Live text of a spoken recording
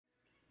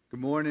Good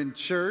morning,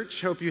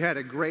 church. Hope you had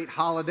a great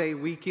holiday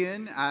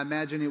weekend. I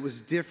imagine it was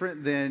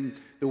different than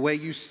the way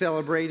you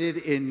celebrated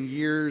in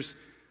years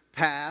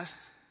past.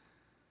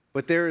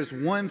 But there is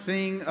one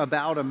thing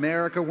about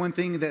America, one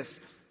thing that's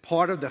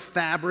part of the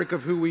fabric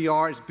of who we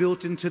are. It's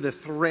built into the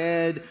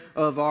thread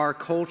of our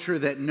culture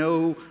that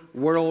no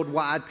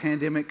worldwide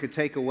pandemic could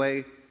take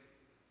away.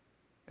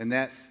 And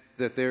that's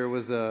that there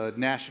was a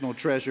National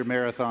Treasure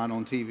Marathon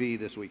on TV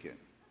this weekend.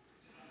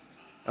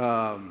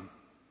 I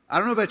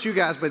don't know about you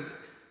guys, but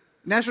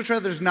National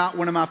Treasure is not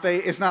one of my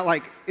it's not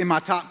like in my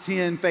top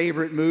 10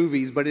 favorite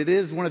movies, but it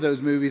is one of those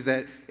movies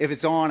that if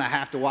it's on, I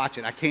have to watch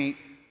it. I can't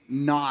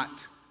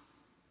not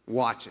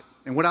watch it.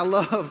 And what I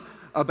love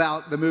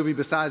about the movie,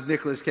 besides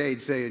Nicolas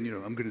Cage saying,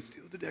 I'm going to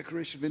steal the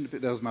Declaration of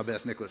Independence, that was my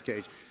best Nicolas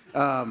Cage.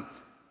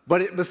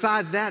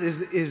 Besides that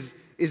is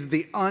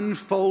the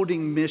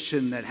unfolding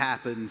mission that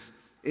happens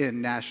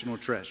in National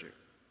Treasure.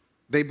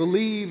 They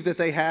believe that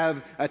they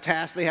have a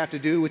task they have to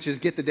do, which is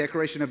get the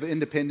Declaration of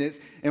Independence.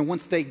 And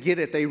once they get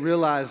it, they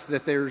realize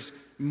that there's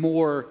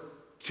more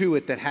to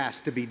it that has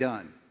to be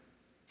done.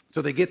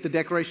 So they get the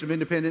Declaration of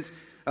Independence.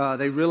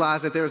 They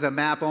realize that there's a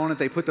map on it.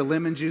 They put the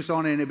lemon juice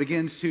on it, and it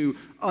begins to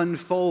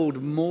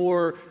unfold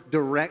more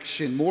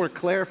direction, more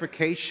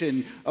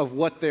clarification of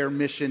what their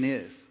mission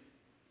is.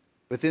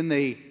 But then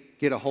they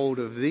get a hold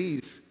of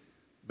these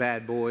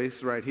bad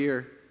boys right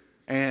here,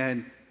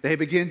 and they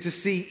begin to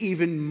see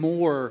even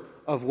more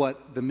of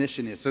what the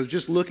mission is. So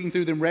just looking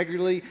through them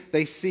regularly,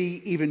 they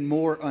see even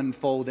more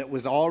unfold that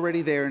was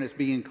already there and it's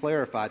being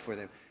clarified for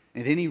them.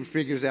 And then he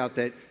figures out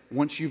that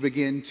once you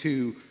begin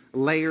to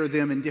layer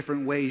them in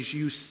different ways,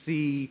 you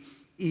see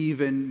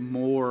even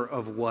more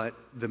of what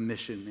the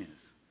mission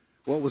is.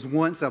 What was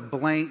once a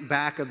blank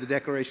back of the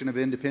Declaration of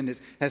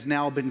Independence has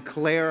now been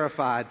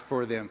clarified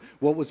for them.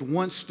 What was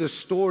once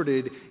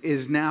distorted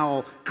is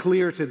now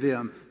clear to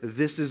them.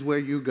 This is where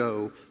you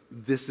go.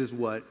 This is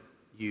what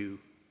you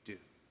do.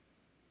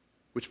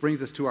 Which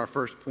brings us to our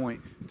first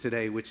point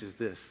today, which is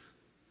this.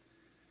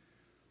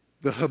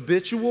 The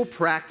habitual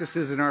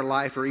practices in our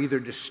life are either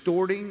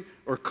distorting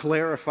or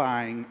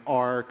clarifying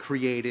our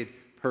created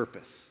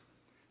purpose.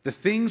 The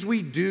things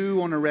we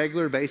do on a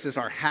regular basis,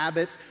 our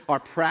habits, our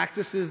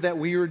practices that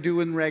we are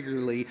doing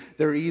regularly,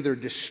 they're either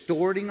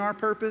distorting our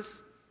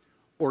purpose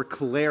or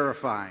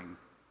clarifying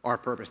our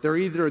purpose. They're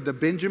either the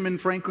Benjamin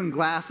Franklin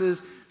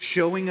glasses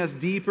showing us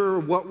deeper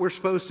what we're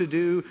supposed to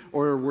do,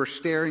 or we're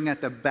staring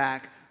at the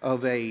back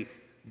of a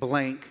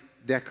blank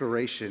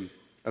Declaration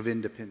of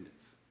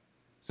Independence.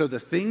 So the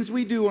things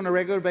we do on a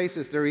regular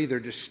basis, they're either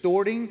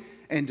distorting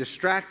and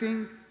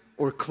distracting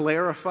or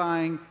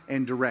clarifying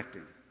and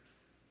directing.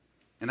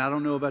 And I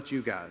don't know about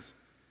you guys,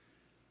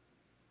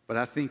 but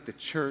I think the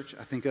church,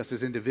 I think us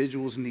as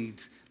individuals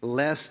needs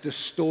less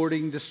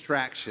distorting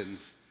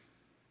distractions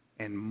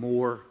and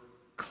more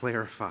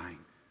clarifying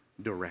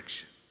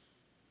direction.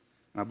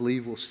 I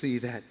believe we'll see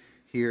that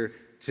here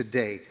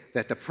today,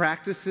 that the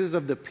practices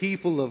of the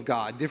people of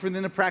God, different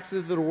than the practices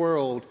of the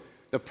world,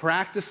 the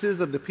practices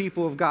of the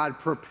people of God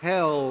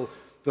propel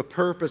the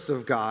purpose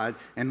of God,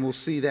 and we'll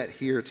see that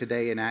here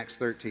today in Acts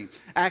 13.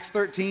 Acts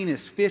 13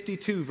 is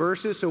 52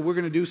 verses, so we're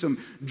going to do some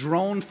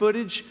drone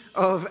footage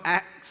of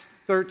Acts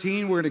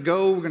 13. We're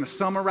going to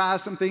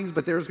summarize some things,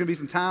 but there's going to be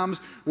some times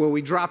where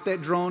we drop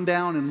that drone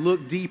down and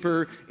look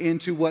deeper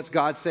into what's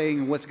God saying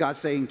and what's God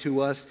saying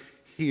to us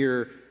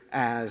here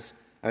as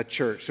a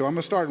church. So I'm going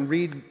to start and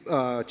read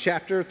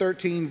chapter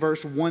 13,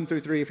 verse 1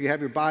 through 3. If you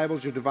have your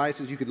Bibles, your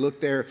devices, you could look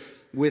there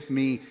with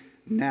me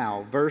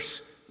now.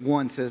 Verse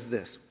 1 says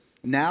this.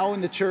 Now in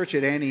the church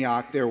at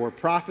Antioch there were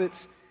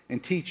prophets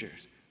and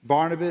teachers.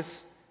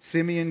 Barnabas,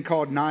 Simeon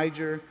called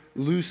Niger,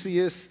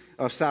 Lucius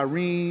of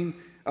Cyrene,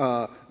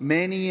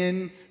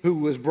 Manaen, who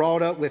was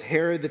brought up with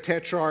Herod the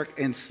Tetrarch,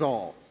 and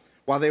Saul.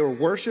 While they were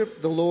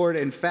worshiping the Lord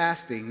and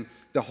fasting,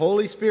 the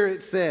Holy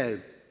Spirit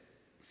said,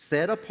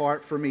 "Set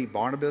apart for me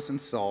Barnabas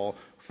and Saul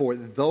for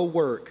the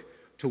work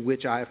to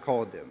which I have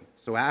called them."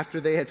 So after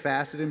they had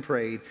fasted and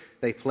prayed,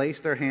 they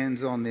placed their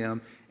hands on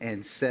them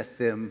and set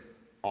them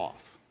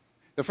off.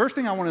 The first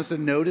thing I want us to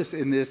notice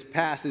in this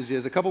passage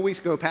is a couple weeks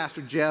ago,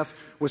 Pastor Jeff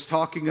was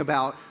talking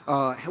about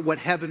what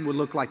heaven would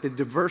look like, the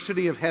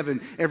diversity of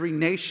heaven, every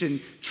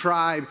nation,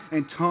 tribe,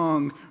 and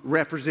tongue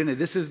represented.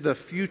 This is the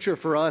future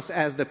for us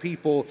as the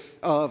people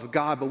of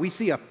God. But we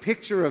see a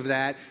picture of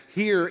that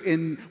here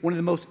in one of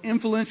the most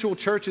influential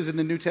churches in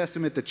the New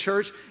Testament, the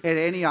church at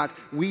Antioch.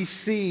 We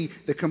see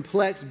the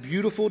complex,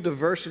 beautiful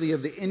diversity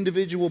of the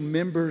individual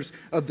members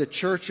of the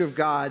church of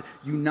God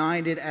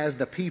united as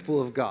the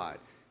people of God.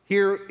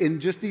 Here in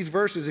just these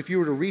verses, if you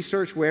were to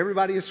research where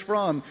everybody is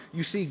from,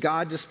 you see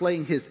God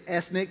displaying his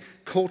ethnic,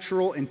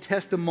 cultural, and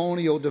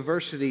testimonial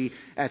diversity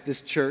at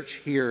this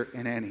church here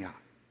in Antioch.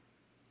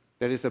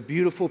 That is a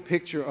beautiful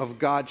picture of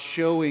God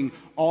showing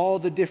all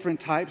the different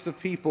types of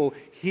people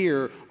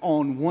here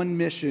on one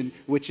mission,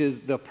 which is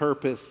the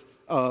purpose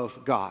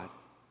of God.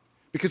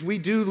 Because we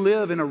do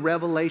live in a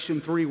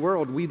Revelation 3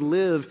 world. We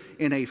live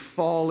in a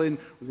fallen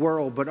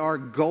world. But our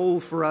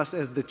goal for us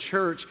as the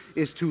church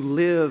is to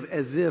live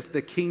as if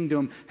the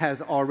kingdom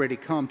has already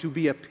come, to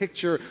be a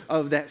picture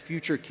of that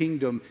future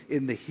kingdom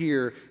in the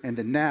here and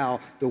the now,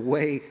 the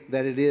way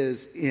that it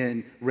is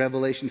in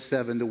Revelation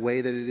 7, the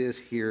way that it is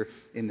here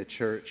in the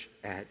church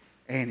at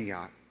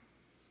Antioch.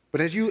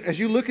 But as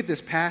you look at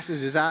this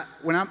passage,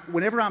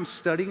 whenever I'm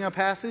studying a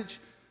passage,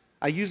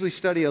 I usually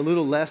study a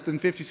little less than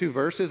 52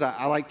 verses.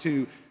 I like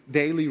to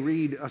daily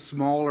read a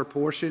smaller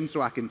portion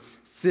so I can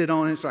sit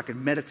on it, so I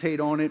can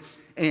meditate on it.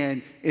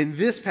 And in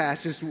this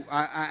passage,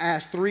 I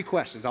ask three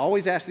questions. I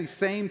always ask these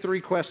same three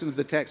questions of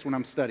the text when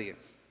I'm studying.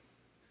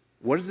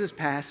 What does this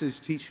passage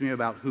teach me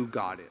about who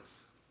God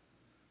is?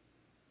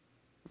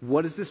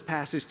 What does this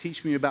passage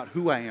teach me about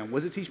who I am? What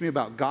does it teach me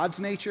about God's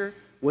nature?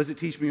 What does it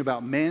teach me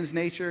about man's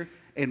nature?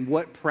 And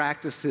what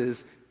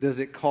practices does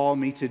it call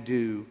me to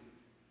do,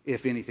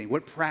 if anything?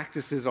 What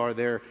practices are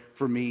there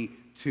for me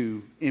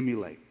to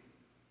emulate?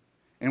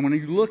 And when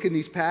you look in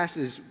this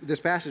passage,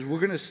 we're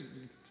going to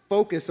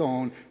focus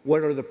on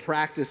what are the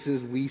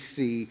practices we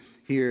see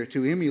here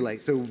to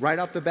emulate. So right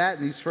off the bat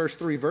in these first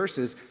three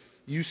verses,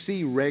 you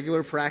see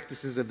regular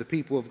practices of the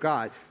people of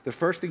God. The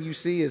first thing you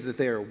see is that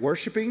they are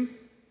worshiping,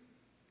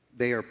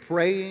 they are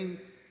praying,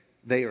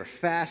 they are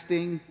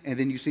fasting, and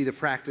then you see the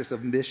practice of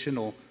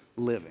missional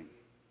living.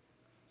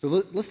 So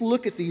let's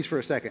look at these for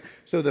a second.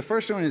 So the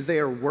first one is they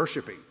are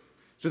worshiping.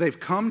 So they've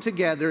come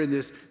together in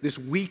this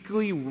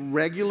weekly,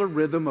 regular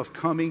rhythm of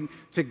coming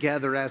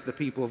together as the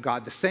people of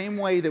God. The same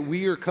way that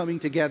we are coming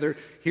together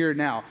here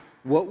now.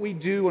 What we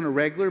do on a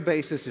regular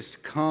basis is to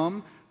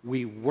come,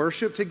 we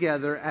worship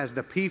together as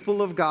the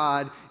people of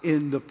God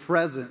in the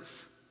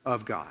presence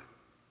of God.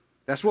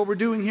 That's what we're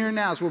doing here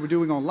now. It's what we're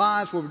doing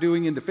online. It's what we're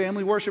doing in the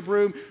family worship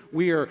room.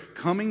 We are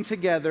coming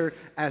together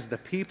as the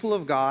people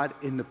of God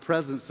in the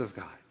presence of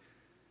God.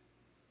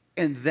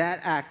 And that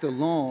act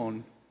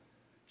alone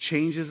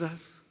changes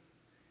us,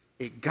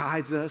 it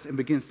guides us, and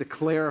begins to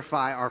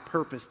clarify our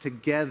purpose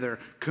together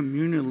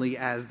communally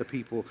as the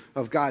people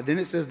of God. Then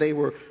it says they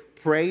were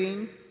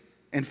praying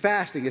and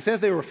fasting. It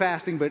says they were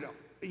fasting, but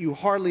you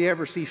hardly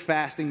ever see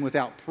fasting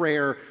without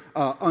prayer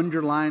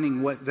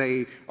underlining what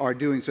they are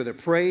doing. So they're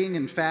praying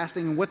and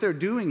fasting, and what they're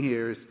doing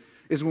here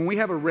is when we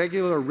have a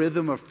regular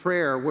rhythm of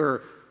prayer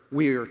where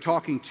we are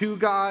talking to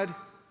God,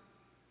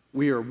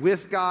 we are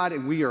with God,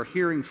 and we are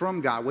hearing from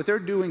God. What they're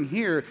doing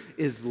here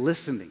is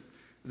listening.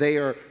 They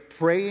are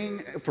praying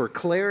for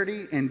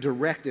clarity and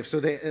directive. So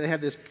they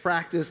have this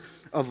practice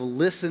of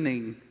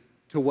listening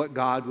to what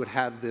God would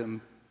have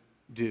them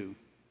do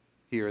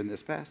here in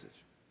this passage.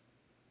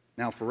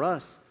 Now for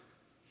us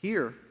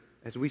here,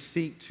 as we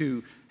seek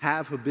to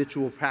have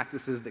habitual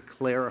practices that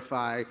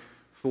clarify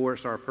for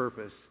us our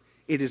purpose,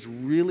 it is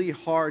really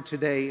hard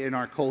today in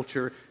our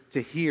culture to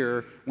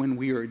hear when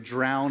we are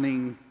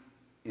drowning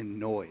in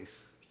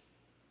noise.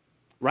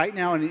 Right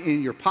now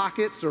in your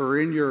pockets or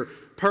in your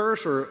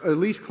purse or at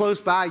least close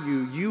by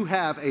you, you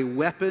have a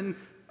weapon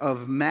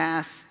of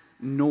mass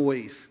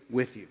noise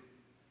with you.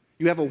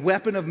 You have a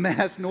weapon of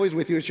mass noise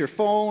with you. It's your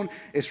phone.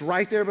 It's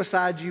right there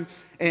beside you.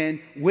 And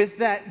with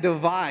that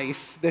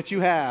device that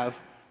you have,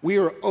 we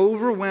are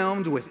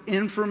overwhelmed with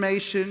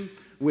information,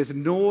 with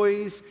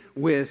noise,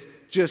 with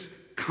just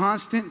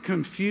constant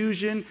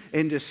confusion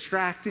and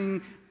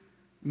distracting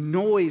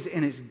noise,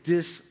 and it's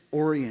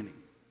disorienting.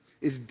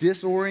 It's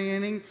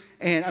disorienting.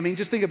 And I mean,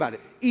 just think about it.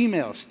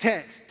 Emails,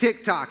 texts,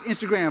 TikTok,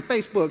 Instagram,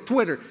 Facebook,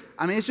 Twitter.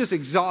 I mean, it's just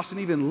exhausting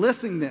even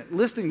listening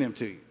them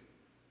to you.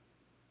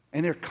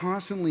 And they're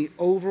constantly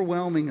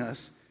overwhelming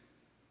us.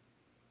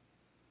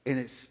 And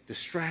it's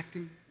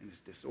distracting and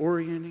it's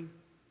disorienting.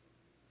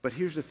 But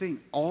here's the thing.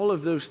 All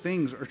of those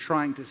things are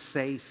trying to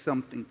say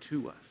something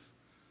to us.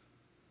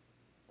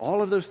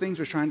 All of those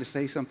things are trying to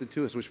say something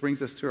to us, which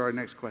brings us to our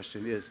next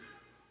question is,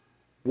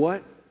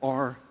 what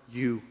are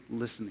you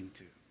listening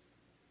to?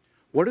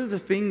 What are the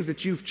things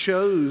that you've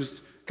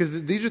chose,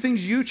 because these are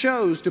things you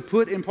chose to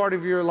put in part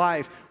of your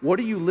life. What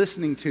are you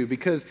listening to?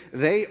 Because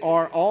they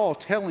are all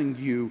telling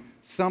you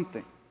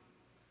something.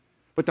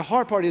 But the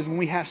hard part is when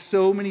we have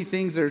so many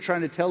things that are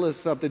trying to tell us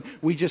something,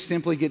 we just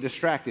simply get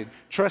distracted.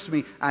 Trust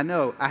me, I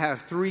know. I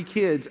have 3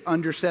 kids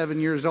under 7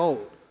 years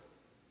old.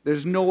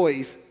 There's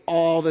noise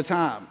all the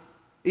time.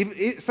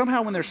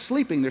 Somehow when they're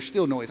sleeping, there's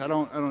still noise. I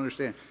don't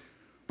understand.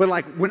 But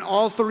like when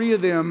all 3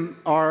 of them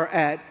are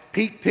at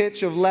peak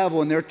pitch of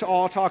level and they're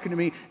all talking to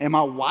me and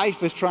my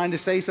wife is trying to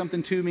say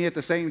something to me at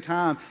the same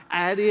time,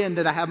 add in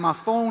that I have my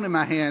phone in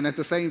my hand at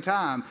the same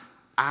time,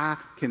 I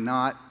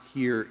cannot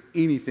hear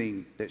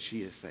anything that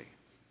she is saying.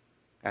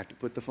 I have to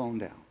put the phone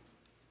down.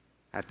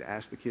 I have to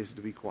ask the kids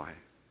to be quiet.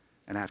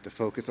 And I have to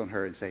focus on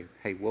her and say,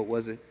 hey, what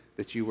was it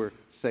that you were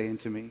saying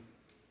to me?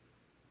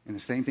 And the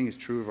same thing is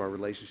true of our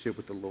relationship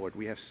with the Lord.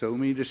 We have so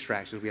many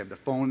distractions. We have the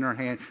phone in our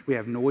hand. We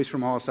have noise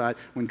from all sides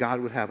when God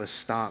would have us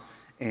stop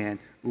and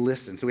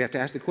listen. So we have to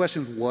ask the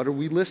questions, what are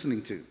we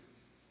listening to?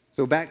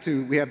 So back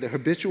to, we have the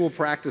habitual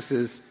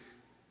practices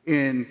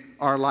in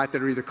our life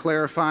that are either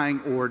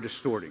clarifying or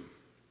distorting.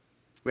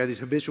 We have these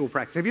habitual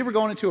practices. Have you ever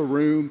gone into a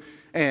room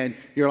and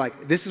you're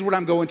like, this is what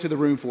I'm going to the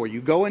room for?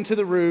 You go into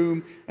the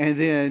room and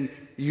then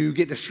you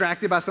get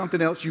distracted by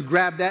something else. You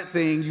grab that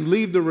thing, you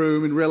leave the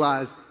room and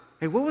realize,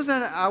 hey, what was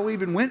that I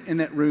even went in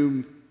that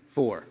room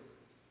for?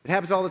 It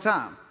happens all the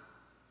time.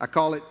 I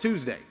call it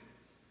Tuesday.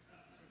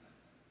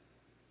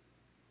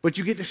 But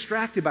you get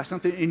distracted by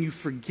something and you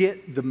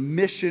forget the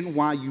mission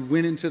why you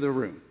went into the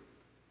room.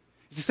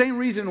 It's the same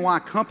reason why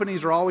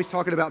companies are always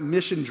talking about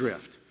mission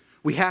drift.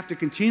 We have to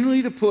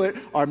continually to put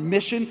our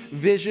mission,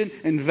 vision,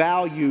 and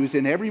values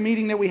in every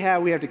meeting that we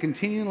have. We have to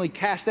continually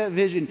cast that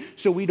vision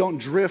so we don't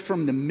drift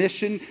from the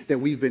mission that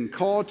we've been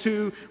called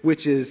to,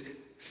 which is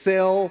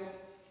sell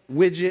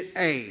widget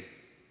A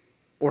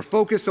or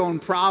focus on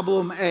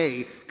problem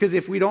A. Because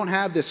if we don't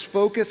have this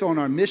focus on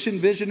our mission,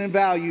 vision, and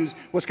values,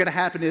 what's going to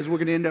happen is we're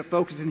going to end up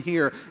focusing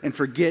here and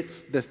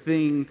forget the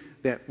thing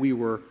that we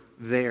were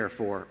there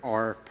for,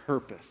 our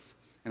purpose.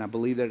 And I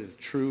believe that is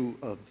true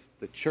of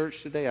the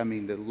church today. I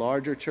mean, the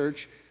larger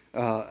church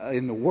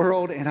in the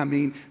world. And I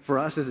mean, for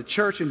us as a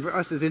church and for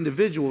us as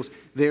individuals,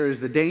 there is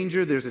the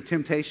danger, there's a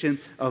temptation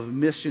of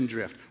mission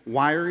drift.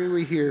 Why are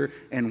we here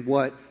and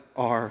what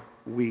are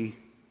we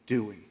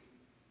doing?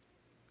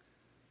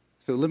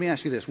 So let me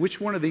ask you this. Which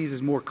one of these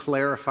is more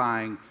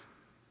clarifying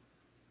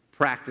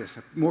practice,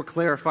 a more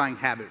clarifying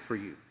habit for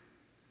you?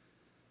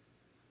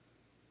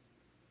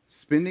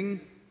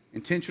 Spending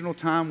intentional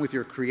time with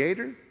your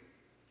Creator,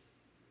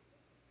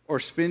 or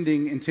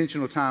spending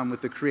intentional time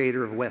with the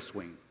creator of West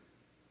Wing?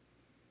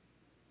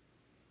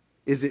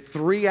 Is it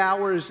 3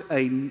 hours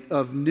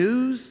of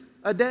news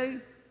a day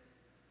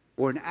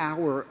or an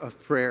hour of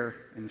prayer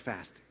and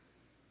fasting?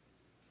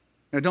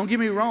 Now, don't get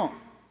me wrong.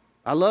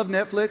 I love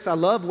Netflix. I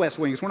love West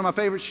Wing. It's one of my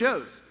favorite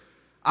shows.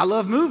 I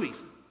love movies.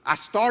 I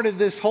started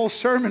this whole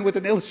sermon with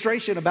an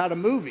illustration about a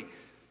movie.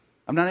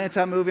 I'm not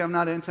anti-movie. I'm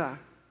not anti-news.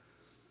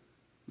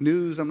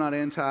 I'm not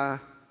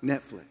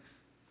anti-Netflix.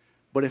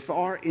 But if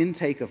our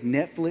intake of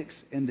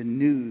Netflix and the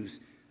news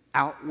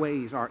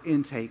outweighs our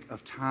intake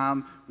of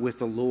time with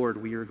the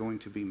Lord, we are going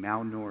to be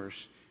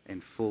malnourished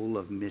and full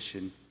of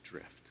mission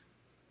drift.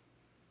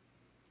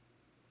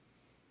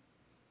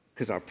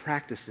 Because our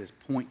practices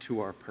point to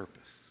our purpose.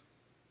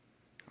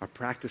 Our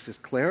practices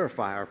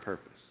clarify our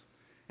purpose.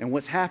 And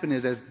what's happened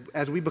is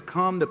as we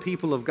become the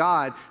people of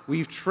God,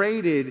 we've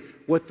traded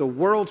what the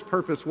world's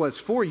purpose was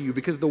for you,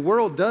 because the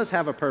world does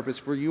have a purpose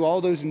for you. All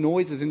those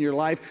noises in your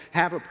life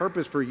have a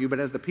purpose for you.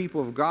 But as the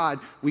people of God,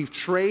 we've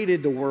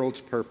traded the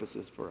world's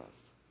purposes for us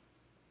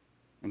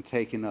and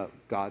taken up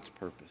God's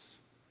purpose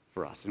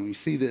for us. And we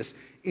see this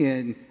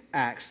in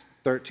Acts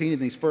 13 in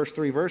these first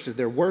 3 verses.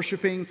 They're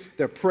worshiping,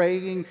 they're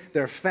praying,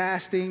 they're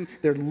fasting,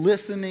 they're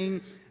listening,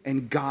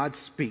 and God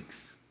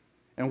speaks.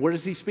 And what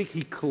does he speak?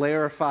 He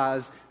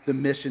clarifies the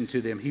mission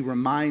to them. He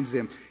reminds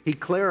them. He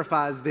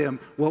clarifies them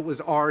what was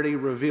already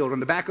revealed. On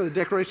the back of the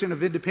Declaration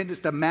of Independence,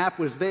 the map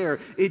was there.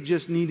 It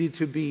just needed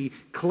to be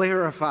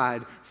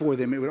clarified for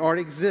them. It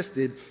already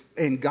existed,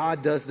 and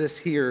God does this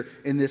here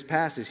in this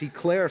passage. He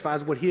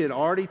clarifies what he had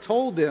already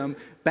told them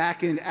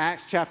back in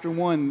Acts chapter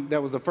 1.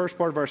 That was the first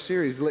part of our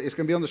series. It's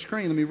going to be on the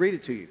screen. Let me read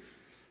it to you.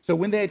 So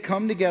when they had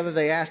come together,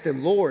 they asked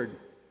him, Lord,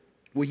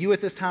 will you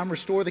at this time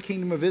restore the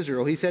kingdom of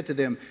Israel? He said to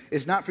them,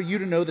 it's not for you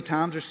to know the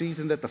times or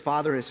seasons that the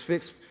Father has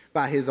fixed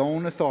by his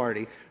own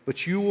authority,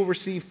 but you will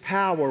receive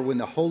power when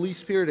the Holy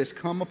Spirit has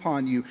come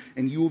upon you,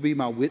 and you will be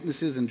my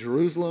witnesses in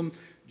Jerusalem,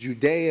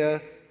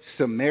 Judea,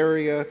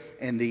 Samaria,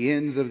 and the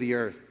ends of the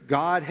earth.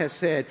 God has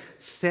said,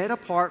 set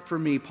apart for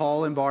me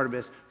Paul and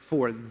Barnabas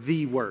for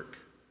the work.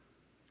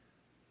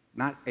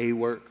 Not a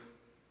work,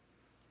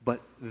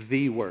 but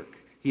the work.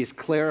 He is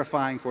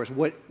clarifying for us.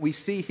 What we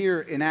see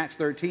here in Acts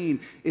 13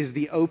 is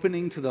the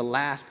opening to the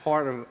last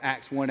part of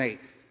Acts 1:8.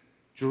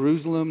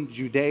 Jerusalem,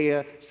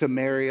 Judea,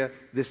 Samaria,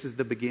 this is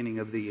the beginning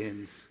of the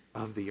ends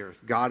of the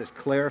earth. God is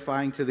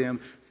clarifying to them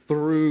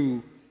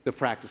through the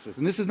practices.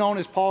 And this is known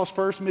as Paul's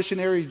first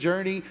missionary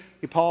journey.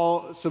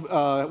 Paul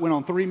went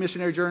on 3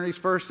 missionary journeys,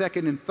 first,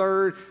 second, and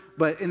third.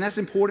 And that's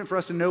important for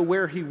us to know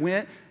where he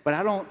went. But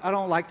I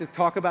don't like to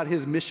talk about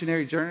his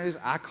missionary journeys.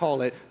 I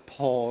call it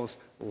Paul's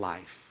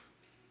life.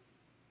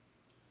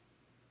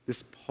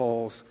 This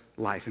Paul's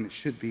life, and it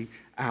should be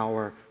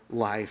our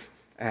life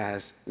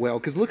as well.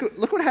 Because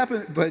look what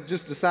happened, but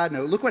just a side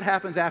note, look what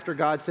happens after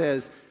God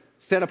says,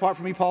 set apart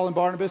for me Paul and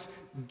Barnabas,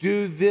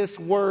 do this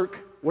work.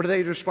 What do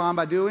they respond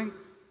by doing?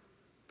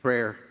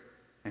 Prayer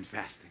and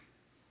fasting.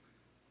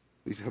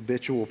 These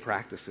habitual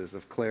practices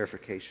of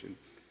clarification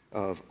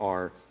of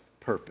our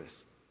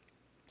purpose.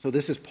 So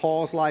this is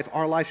Paul's life.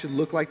 Our life should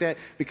look like that,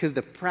 because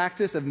the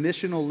practice of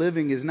missional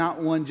living is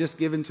not one just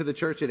given to the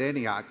church at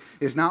Antioch.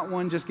 It's not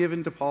one just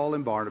given to Paul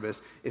and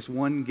Barnabas. It's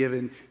one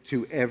given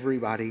to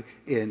everybody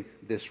in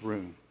this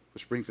room.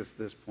 Which brings us to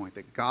this point,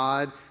 that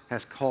God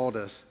has called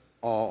us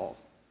all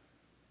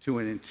to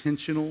an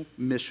intentional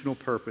missional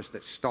purpose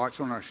that starts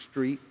on our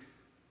street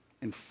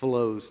and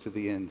flows to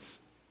the ends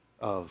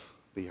of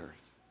the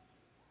earth.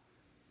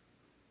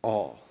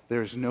 all.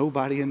 There's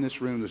nobody in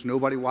this room, there's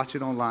nobody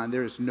watching online,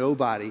 there is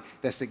nobody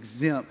that's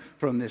exempt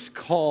from this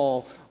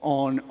call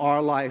on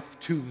our life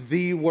to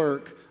the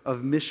work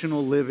of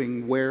missional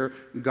living where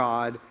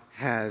God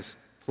has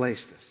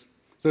placed us.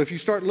 So if you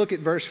start look at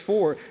verse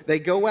 4, they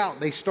go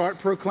out, they start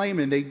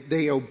proclaiming,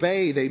 they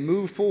obey, they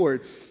move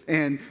forward.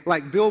 And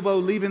like Bilbo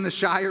leaving the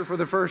Shire for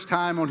the first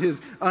time on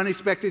his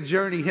unexpected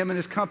journey, him and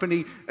his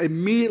company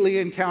immediately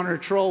encounter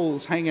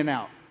trolls hanging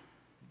out.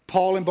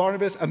 Paul and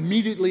Barnabas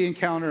immediately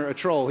encounter a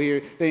troll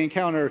here. They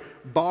encounter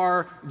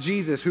Bar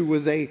Jesus, who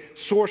was a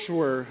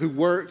sorcerer who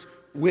worked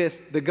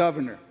with the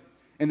governor.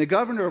 And the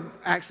governor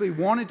actually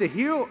wanted to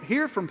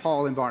hear from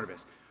Paul and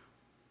Barnabas,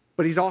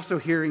 but he's also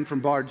hearing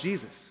from Bar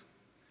Jesus.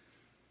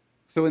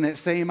 So in that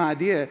same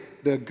idea,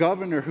 the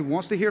governor who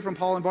wants to hear from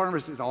Paul and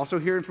Barnabas is also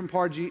hearing from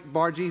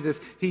Bar Jesus.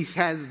 He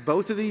has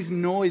both of these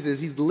noises.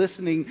 He's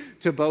listening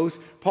to both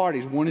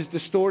parties. One is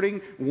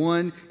distorting,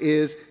 one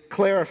is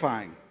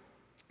clarifying.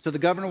 So the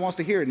governor wants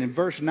to hear it. And in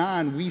verse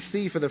 9, we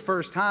see for the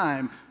first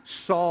time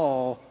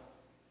Saul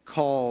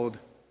called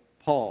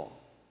Paul.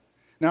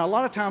 Now, a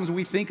lot of times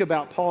we think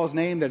about Paul's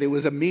name that it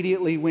was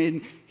immediately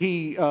when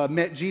he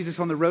met Jesus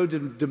on the road to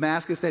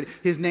Damascus, that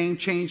his name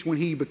changed when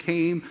he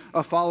became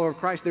a follower of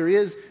Christ. There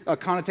is a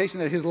connotation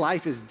that his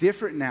life is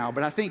different now.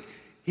 But I think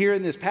here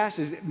in this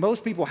passage,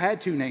 most people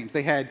had two names.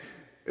 They had,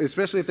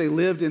 especially if they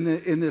lived in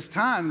this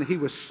time, he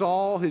was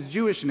Saul, his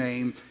Jewish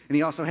name, and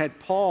he also had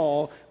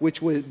Paul,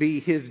 which would be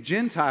his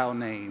Gentile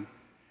name.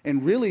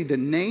 And really the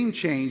name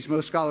change,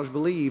 most scholars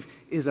believe,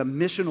 is a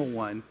missional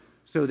one,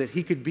 so that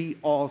he could be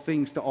all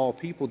things to all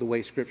people, the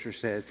way Scripture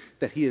says,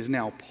 that he is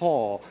now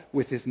Paul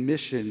with his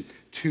mission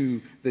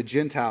to the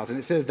Gentiles. And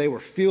it says they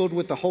were filled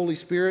with the Holy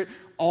Spirit,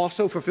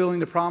 also fulfilling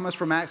the promise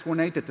from Acts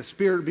 1:8 that the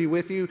Spirit be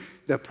with you,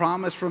 the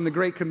promise from the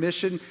Great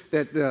Commission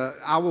that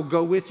I will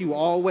go with you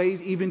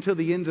always, even to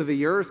the ends of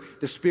the earth.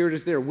 The Spirit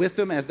is there with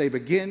them as they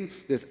begin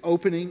this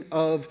opening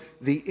of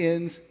the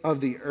ends of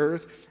the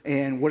earth.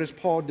 And what does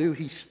Paul do?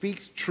 He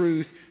speaks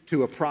truth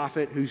to a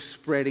prophet who's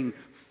spreading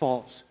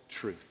false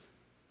truth.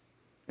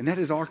 And that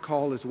is our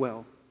call as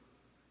well,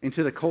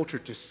 into the culture,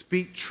 to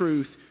speak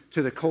truth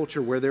to the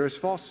culture where there is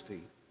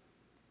falsity,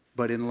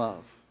 but in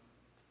love.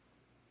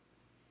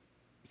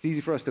 It's easy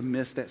for us to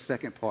miss that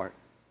second part.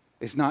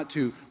 It's not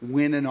to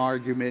win an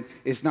argument.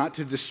 It's not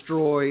to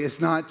destroy.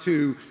 It's not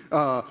to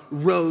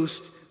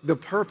roast. The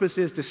purpose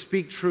is to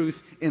speak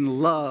truth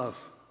in love.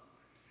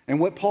 And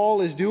what Paul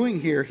is doing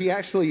here, he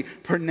actually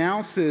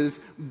pronounces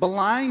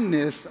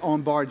blindness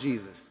on Bar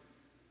Jesus.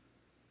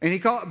 And he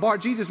called Bar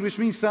Jesus, which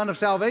means son of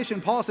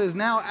salvation. Paul says,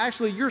 now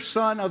actually you're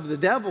son of the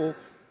devil,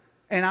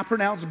 and I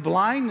pronounce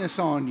blindness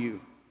on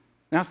you.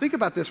 Now think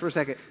about this for a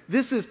second.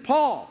 This is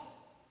Paul,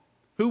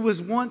 who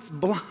was once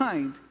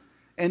blind,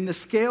 and the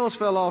scales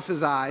fell off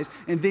his eyes,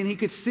 and then he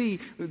could see,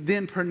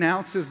 then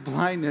pronounces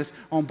blindness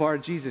on Bar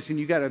Jesus. And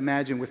you got to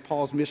imagine with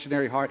Paul's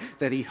missionary heart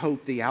that he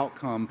hoped the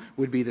outcome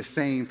would be the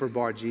same for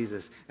Bar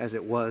Jesus as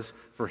it was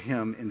for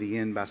him in the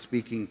end by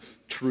speaking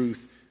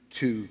truth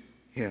to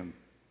him.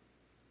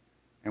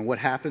 And what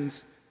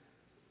happens?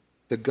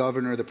 The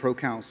governor, the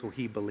proconsul,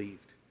 he believed.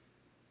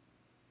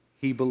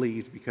 He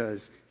believed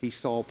because he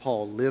saw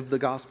Paul live the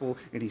gospel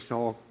and he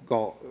saw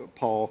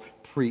Paul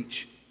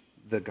preach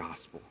the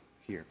gospel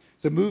here.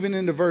 So moving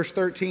into verse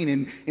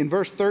 13. In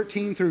verse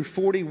 13 through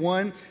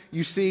 41,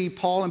 you see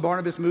Paul and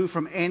Barnabas move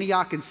from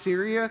Antioch in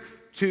Syria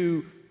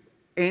to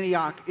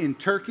Antioch in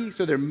Turkey.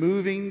 So they're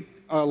moving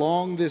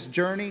along this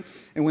journey,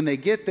 and when they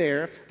get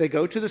there, they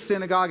go to the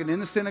synagogue, and in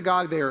the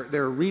synagogue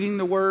they're reading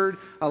the word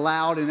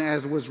aloud, and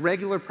as was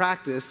regular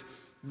practice,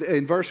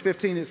 in verse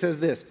 15 it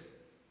says this,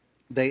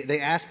 they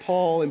asked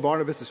Paul and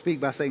Barnabas to speak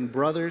by saying,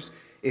 brothers,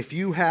 if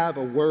you have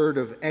a word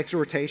of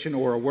exhortation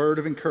or a word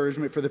of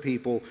encouragement for the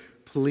people,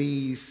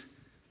 please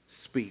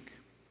speak.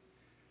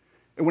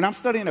 And when I'm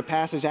studying a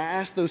passage, I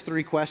ask those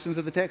three questions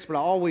of the text, but I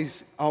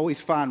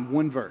always find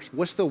one verse.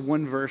 What's the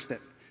one verse that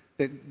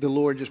the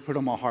Lord just put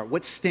on my heart?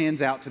 What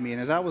stands out to me?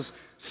 And as I was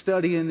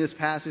studying this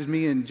passage,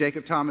 me and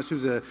Jacob Thomas,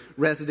 who's a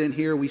resident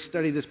here, we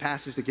studied this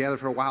passage together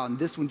for a while, and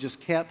this one just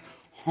kept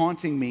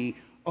haunting me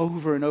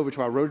over and over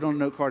till I wrote it on a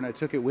note card and I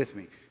took it with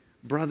me.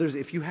 Brothers,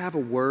 if you have a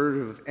word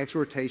of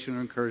exhortation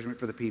or encouragement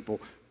for the people,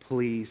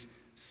 please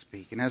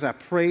speak. And as I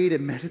prayed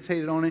and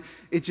meditated on it,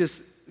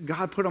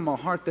 God put on my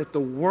heart that the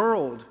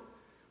world,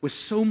 with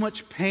so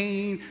much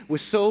pain, with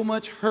so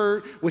much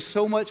hurt, with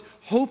so much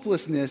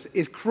hopelessness,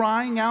 is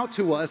crying out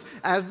to us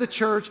as the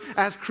church,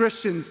 as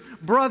Christians,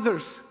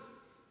 brothers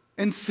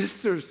and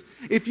sisters,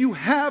 if you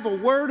have a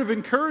word of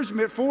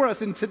encouragement for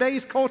us in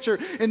today's culture,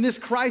 in this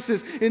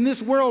crisis, in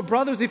this world,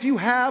 brothers, if you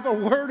have a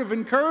word of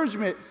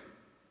encouragement,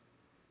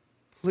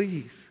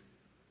 please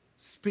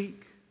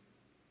speak.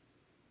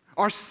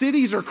 Our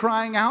cities are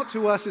crying out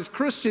to us as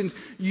Christians.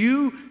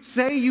 You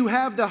say you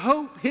have the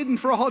hope hidden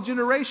for all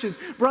generations.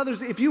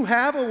 Brothers, if you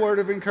have a word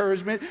of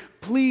encouragement,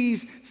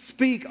 please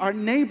speak. Our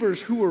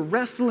neighbors who are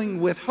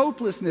wrestling with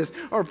hopelessness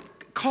are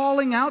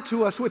calling out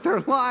to us with their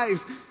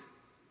lives.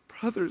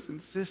 Brothers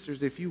and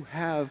sisters, if you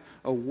have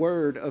a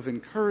word of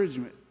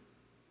encouragement,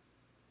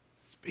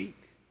 speak.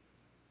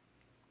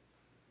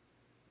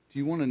 Do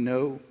you want to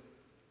know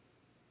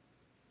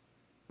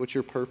what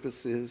your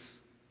purpose is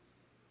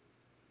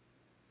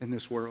in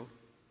this world?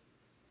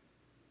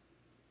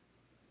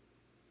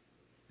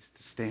 It's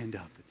to stand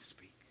up and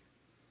speak.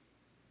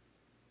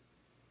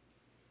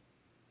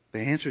 The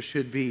answer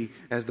should be,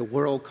 as the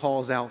world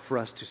calls out for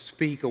us to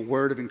speak a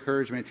word of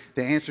encouragement,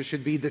 the answer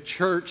should be the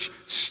church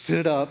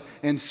stood up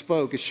and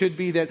spoke. It should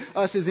be that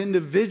us as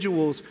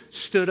individuals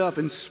stood up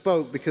and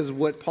spoke, because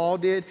what Paul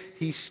did,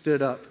 he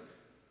stood up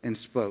and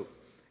spoke.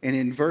 And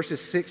in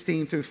verses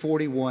 16 through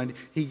 41,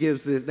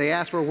 they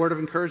ask for a word of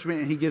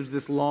encouragement, and he gives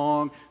this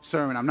long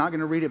sermon. I'm not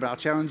going to read it, but I'll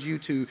challenge you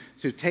to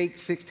take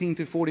 16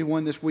 through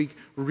 41 this week,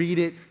 read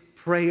it,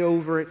 pray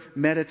over it,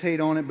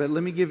 meditate on it. But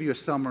let me give you a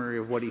summary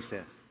of what he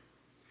says.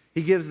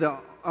 He gives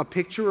a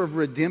picture of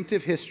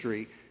redemptive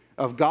history,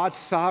 of God's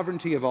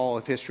sovereignty of all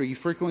of history. You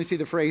frequently see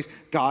the phrase,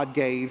 God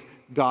gave,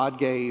 God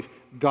gave,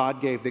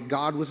 God gave, that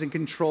God was in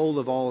control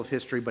of all of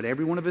history, but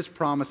every one of his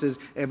promises,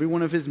 every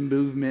one of his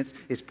movements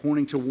is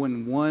pointing to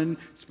one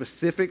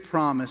specific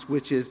promise,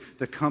 which is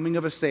the coming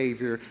of a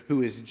Savior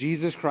who is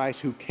Jesus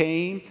Christ, who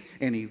came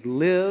and he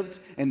lived,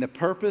 and the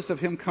purpose of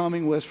him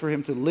coming was for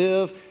him to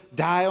live,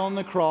 die on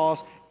the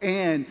cross,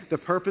 and the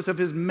purpose of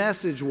his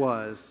message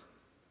was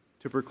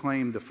to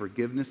proclaim the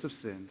forgiveness of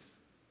sins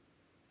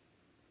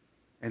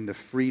and the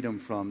freedom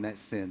from that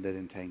sin that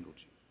entangled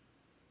you.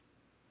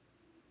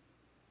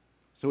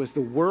 So as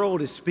the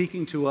world is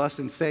speaking to us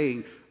and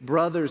saying,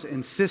 brothers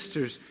and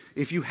sisters,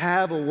 if you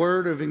have a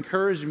word of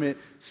encouragement,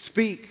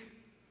 speak.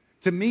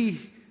 To me,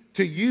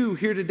 to you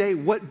here today,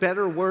 what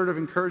better word of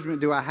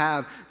encouragement do I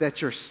have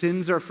that your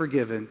sins are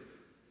forgiven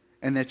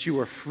and that you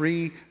are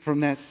free from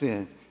that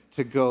sin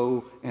to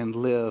go and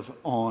live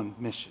on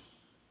mission?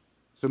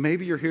 So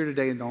maybe you're here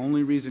today, and the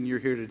only reason you're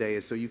here today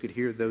is so you could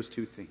hear those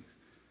two things.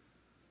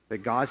 That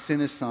God sent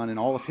his son, and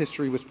all of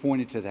history was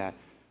pointed to that,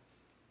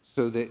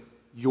 so that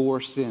your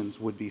sins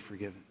would be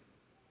forgiven.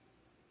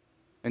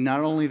 And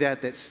not only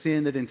that, that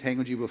sin that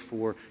entangled you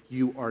before,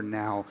 you are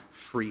now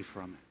free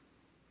from it.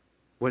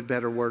 What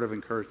better word of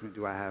encouragement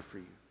do I have for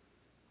you?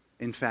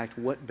 In fact,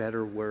 what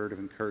better word of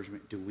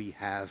encouragement do we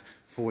have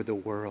for the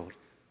world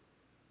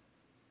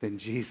than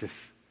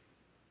Jesus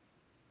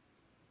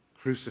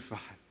crucified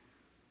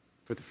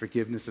for the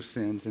forgiveness of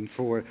sins and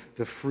for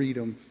the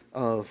freedom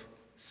of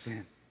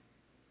sin?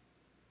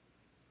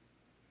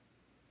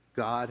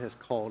 God has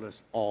called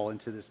us all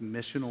into this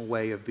missional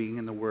way of being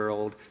in the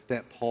world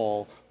that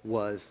Paul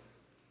was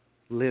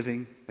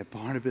living, that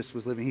Barnabas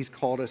was living. He's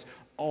called us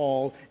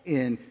all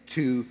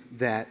into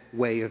that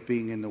way of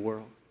being in the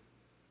world.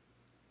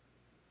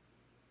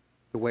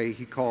 The way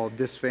he called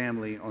this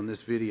family on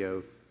this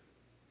video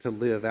to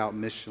live out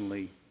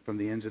missionally from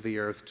the ends of the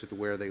earth to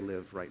where they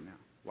live right now.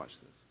 Watch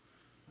this.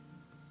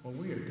 Well,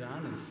 we are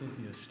Don and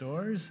Cynthia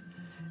Storrs,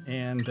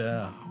 and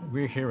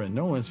we're here in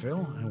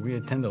Nolensville, and we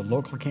attend the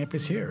local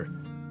campus here.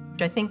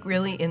 I think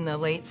really in the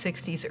late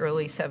 60s,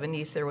 early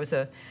 70s, there was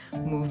a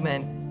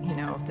movement,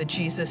 the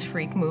Jesus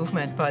freak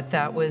movement, but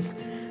that was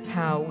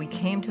how we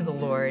came to the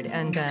Lord.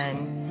 And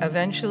then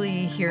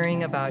eventually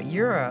hearing about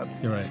Europe,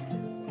 You're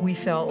right. we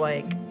felt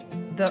like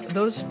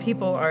those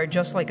people are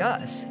just like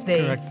us.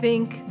 They Correct.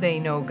 think they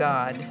know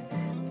God,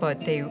 but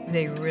they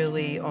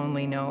really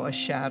only know a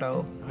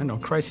shadow. I know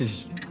Christ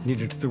is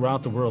needed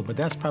throughout the world, but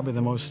that's probably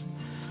the most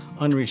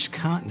unreached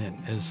continent,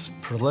 as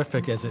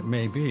prolific as it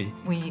may be.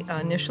 We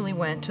initially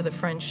went to the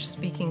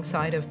French-speaking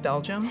side of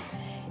Belgium.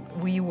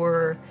 We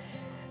were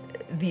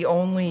the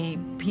only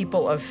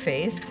people of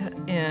faith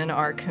in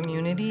our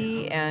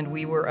community, and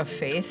we were a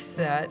faith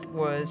that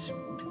was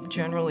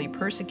generally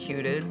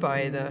persecuted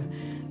by the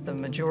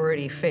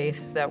majority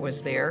faith that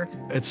was there.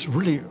 It's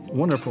really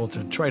wonderful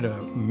to try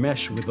to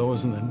mesh with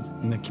those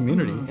in the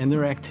community and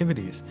their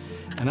activities.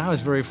 And I was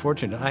very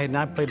fortunate. I had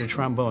not played a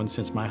trombone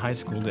since my high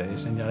school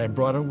days, and yet I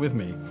brought it with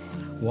me.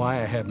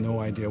 Why, I have no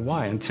idea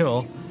why,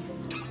 until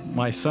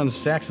my son's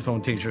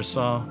saxophone teacher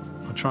saw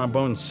a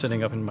trombone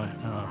sitting up in my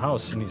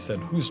house, and he said,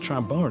 "Whose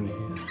trombone?"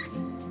 He said,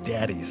 "It's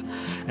Daddy's."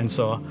 And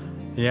so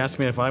he asked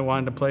me if I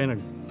wanted to play in a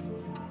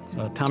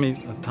Tommy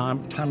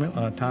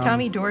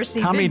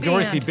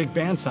Dorsey, big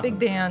band song. Big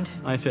band.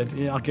 I said,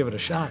 "Yeah, I'll give it a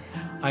shot."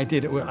 I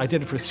did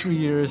it for 3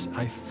 years.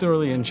 I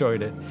thoroughly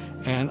enjoyed it,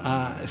 and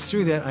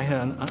through that, I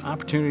had an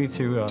opportunity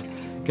to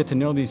get to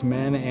know these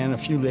men and a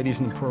few ladies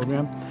in the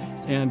program,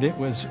 and it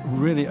was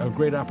really a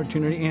great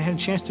opportunity, and I had a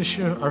chance to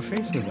share our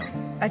faith with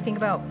them. I think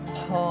about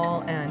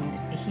Paul, and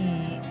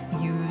he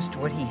used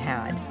what he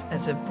had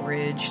as a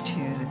bridge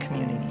to the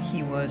community.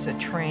 He was a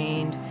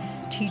trained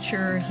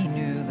teacher. He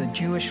knew the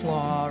Jewish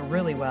law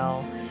really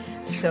well.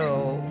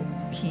 So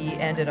he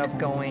ended up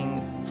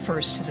going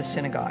first to the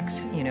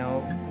synagogues,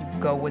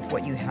 go with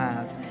what you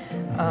have.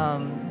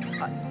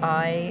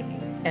 I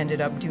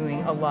ended up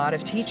doing a lot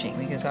of teaching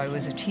because I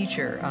was a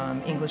teacher,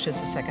 English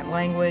as a second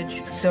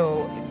language.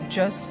 So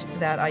just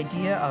that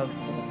idea of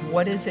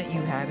what is it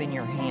you have in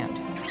your hand?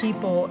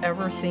 People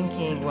ever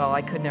thinking, well,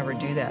 I could never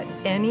do that.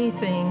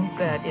 Anything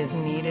that is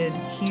needed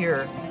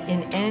here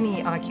in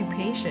any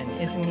occupation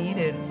is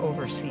needed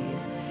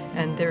overseas.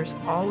 And there's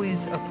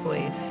always a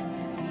place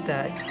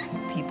that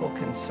people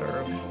can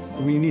serve.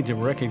 We need to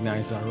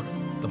recognize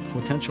the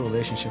potential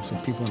relationships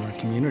with people in our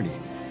community.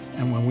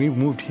 And when we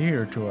moved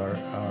here to our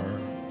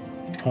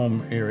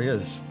home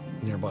areas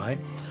nearby,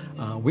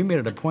 we made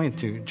it a point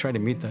to try to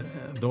meet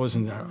those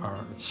in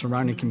our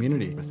surrounding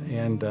community.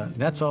 And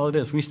that's all it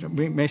is. We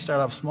may start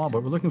off small,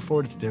 but we're looking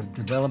forward to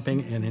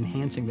developing and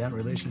enhancing that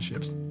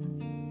relationships.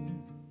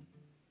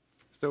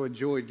 So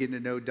enjoyed getting to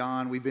know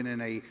Don. We've been in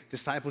a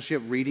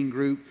discipleship reading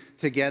group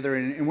together,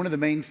 and one of the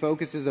main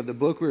focuses of the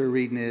book we were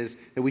reading is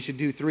that we should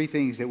do three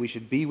things: that we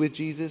should be with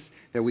Jesus,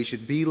 that we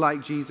should be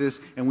like Jesus,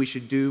 and we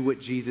should do what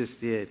Jesus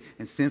did.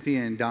 And Cynthia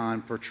and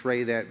Don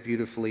portray that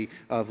beautifully,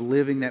 of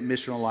living that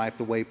missional life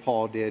the way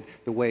Paul did,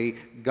 the way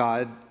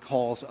God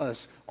calls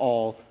us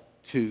all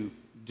to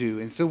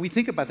do. And so we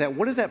think about that.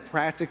 What does that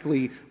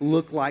practically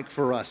look like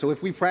for us? So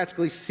if we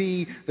practically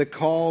see the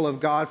call of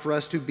God for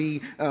us to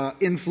be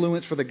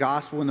influence for the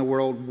gospel in the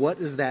world, what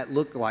does that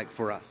look like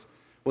for us?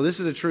 Well, this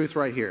is the truth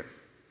right here,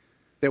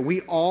 that we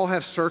all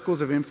have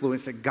circles of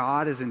influence that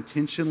God has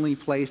intentionally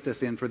placed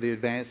us in for the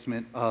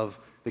advancement of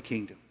the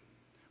kingdom.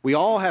 We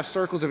all have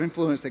circles of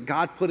influence that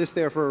God put us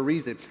there for a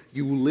reason.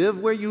 You live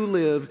where you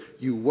live,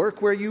 you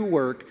work where you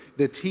work,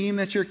 the team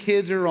that your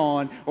kids are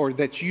on or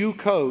that you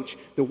coach,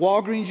 the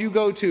Walgreens you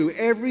go to,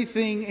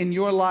 everything in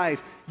your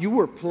life, you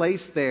were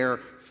placed there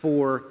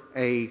for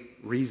a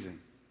reason.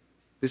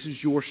 This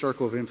is your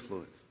circle of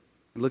influence.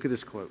 And look at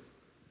this quote.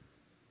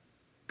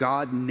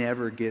 God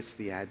never gets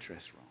the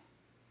address wrong.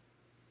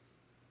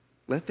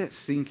 Let that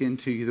sink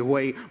into you, the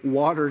way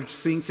water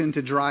sinks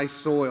into dry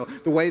soil,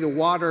 the way the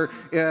water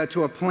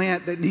to a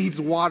plant that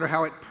needs water,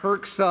 how it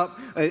perks up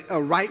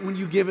right when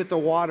you give it the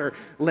water.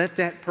 Let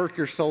that perk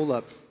your soul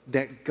up,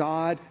 that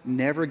God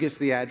never gets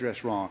the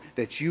address wrong,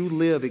 that you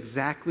live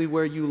exactly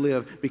where you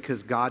live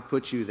because God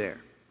put you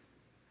there,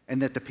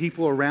 and that the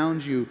people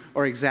around you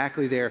are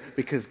exactly there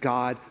because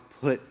God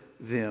put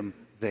them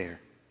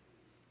there.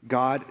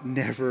 God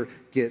never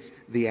gets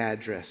the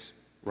address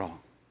wrong.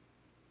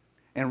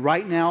 And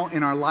right now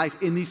in our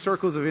life, in these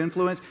circles of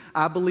influence,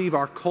 I believe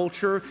our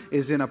culture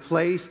is in a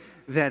place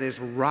that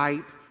is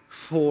ripe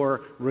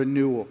for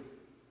renewal.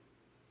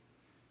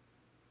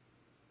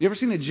 You ever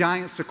seen a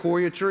giant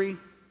sequoia tree?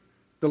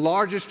 The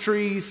largest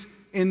trees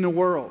in the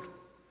world.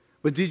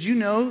 But did you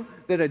know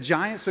that a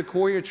giant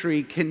sequoia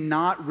tree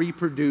cannot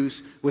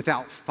reproduce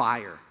without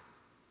fire?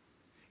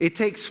 It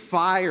takes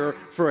fire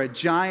for a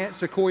giant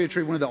sequoia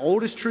tree, one of the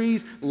oldest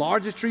trees,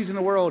 largest trees in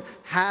the world,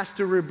 has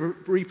to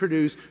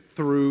reproduce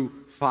through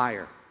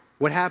fire.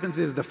 What happens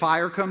is the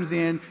fire comes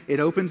in, it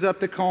opens up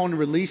the cone,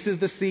 releases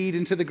the seed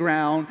into the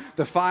ground.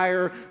 The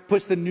fire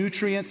puts the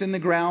nutrients in the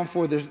ground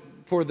for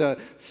the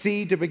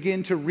seed to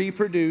begin to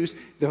reproduce.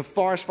 The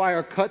forest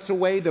fire cuts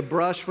away the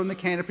brush from the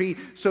canopy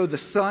so the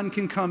sun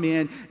can come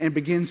in and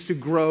begins to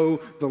grow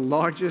the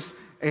largest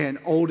and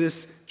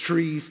oldest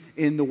trees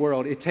in the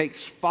world. It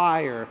takes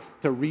fire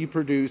to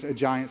reproduce a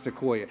giant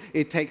sequoia.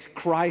 It takes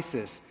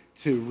crisis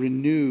to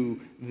renew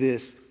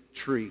this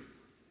tree.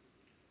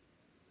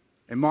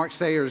 And Mark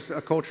Sayers,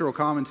 a cultural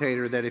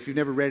commentator that if you've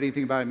never read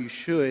anything about him, you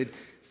should,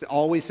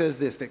 always says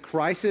this, that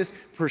crisis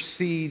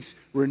precedes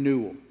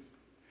renewal.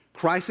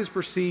 Crisis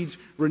precedes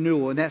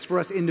renewal, and that's for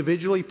us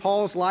individually.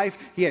 Paul's life,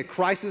 he had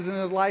crisis in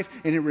his life,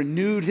 and it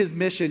renewed his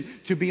mission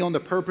to be on the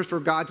purpose for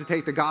God to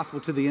take the gospel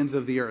to the ends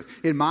of the earth.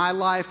 In my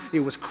life, it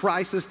was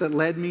crisis that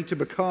led me to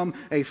become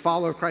a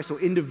follower of Christ. So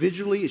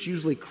individually, it's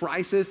usually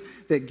crisis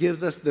that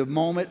gives us the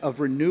moment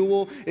of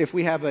renewal. If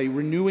we have a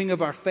renewing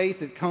of our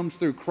faith, it comes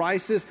through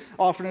crisis.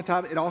 Often at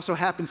times, it also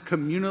happens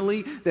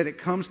communally, that it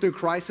comes through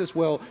crisis.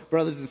 Well,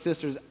 brothers and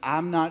sisters,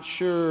 I'm not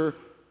sure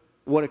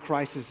what a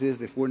crisis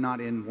is if we're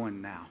not in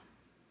one now.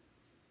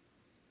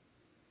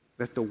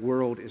 That the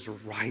world is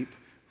ripe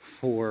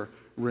for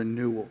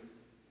renewal.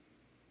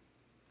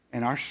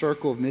 And our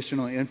circle of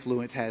missional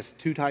influence has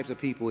two types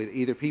of people,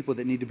 either people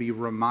that need to be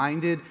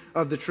reminded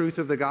of the truth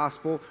of the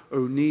gospel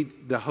or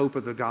need the hope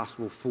of the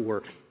gospel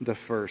for the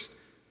first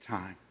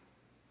time.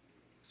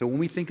 So when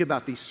we think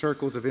about these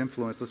circles of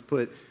influence, let's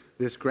put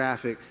this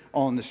graphic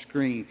on the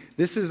screen.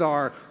 This is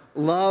our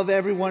love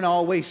everyone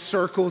always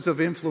circles of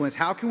influence.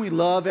 How can we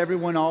love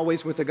everyone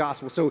always with the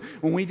gospel? So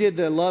when we did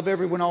the Love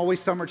Everyone Always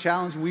Summer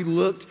Challenge, we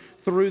looked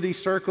through these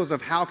circles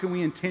of how can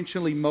we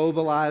intentionally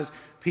mobilize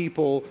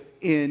people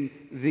in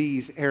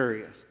these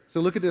areas. So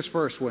look at this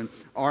first one,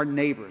 our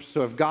neighbors.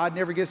 So if God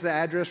never gets the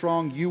address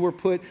wrong, you were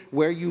put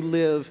where you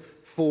live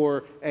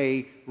for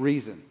a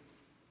reason.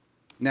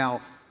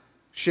 Now,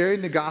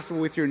 sharing the gospel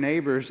with your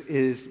neighbors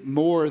is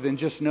more than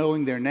just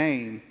knowing their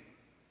name,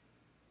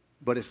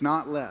 but it's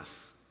not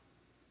less.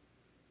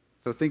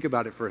 So think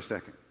about it for a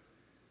second.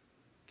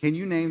 Can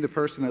you name the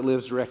person that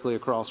lives directly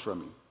across from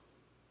you?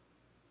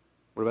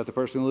 What about the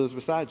person who lives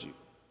beside you?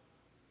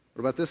 What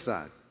about this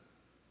side?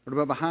 What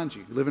about behind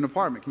you? You live in an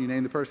apartment. Can you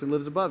name the person that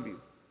lives above you,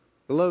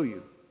 below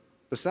you,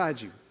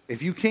 beside you?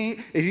 If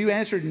you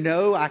answered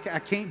no, I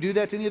can't do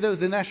that to any of those,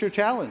 then that's your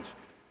challenge.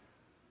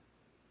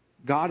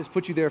 God has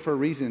put you there for a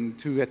reason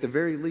to, at the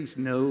very least,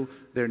 know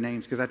their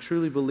names. Because I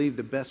truly believe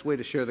the best way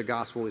to share the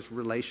gospel is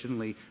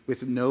relationally,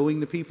 with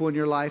knowing the people in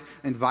your life,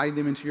 inviting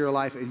them into your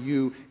life, and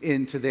you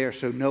into theirs.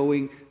 So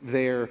knowing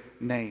their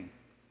name.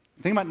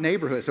 Think about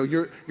neighborhood. So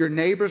your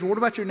neighbors, what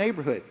about your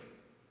neighborhood?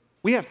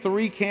 We have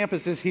 3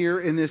 campuses here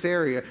in this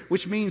area,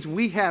 which means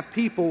we have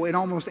people in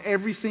almost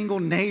every single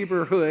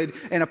neighborhood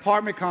and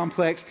apartment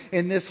complex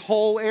in this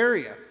whole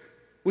area.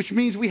 Which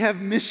means we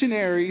have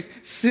missionaries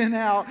sent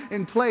out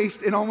and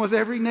placed in almost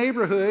every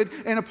neighborhood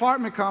and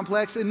apartment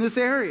complex in this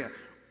area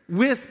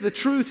with the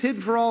truth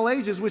hidden for all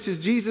ages, which is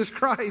Jesus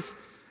Christ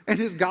and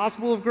his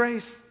gospel of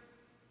grace.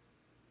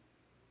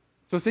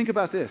 So think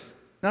about this.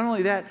 Not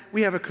only that,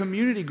 we have a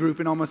community group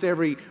in almost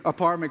every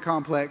apartment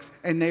complex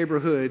and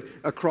neighborhood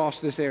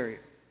across this area.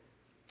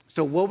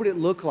 So what would it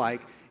look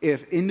like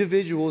if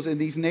individuals in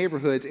these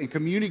neighborhoods and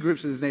community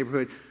groups in this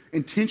neighborhood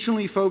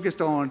intentionally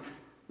focused on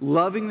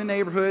loving the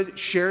neighborhood,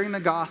 sharing the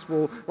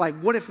gospel? Like,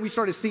 what if we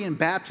started seeing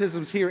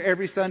baptisms here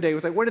every Sunday? It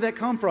was like, where did that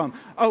come from?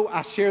 Oh,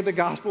 I shared the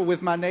gospel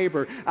with my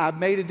neighbor. I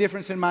made a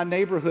difference in my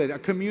neighborhood. A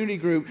community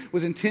group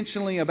was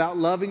intentionally about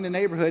loving the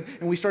neighborhood,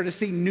 and we started to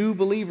see new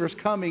believers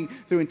coming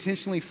through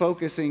intentionally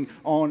focusing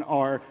on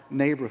our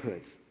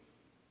neighborhoods.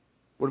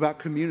 What about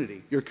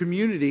community? Your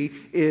community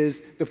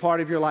is the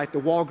part of your life,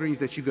 the Walgreens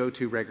that you go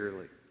to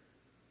regularly,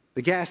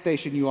 the gas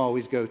station you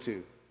always go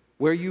to,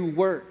 where you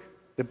work,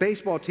 the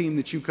baseball team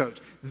that you coach.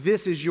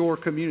 This is your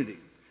community.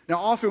 Now,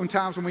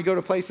 oftentimes when we go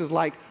to places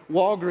like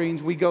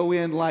Walgreens, we go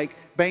in like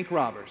bank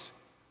robbers.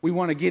 We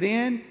want to get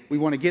in, we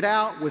want to get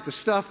out with the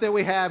stuff that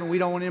we have, and we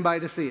don't want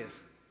anybody to see us.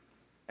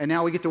 And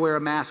now we get to wear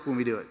a mask when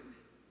we do it.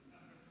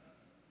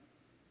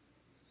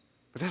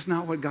 But that's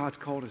not what God's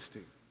called us to.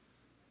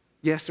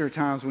 Yes, there are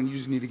times when you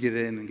just need to get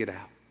in and get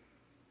out.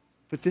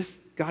 But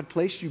God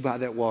placed you by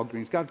that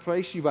Walgreens. God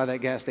placed you by that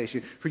gas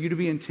station for you to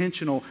be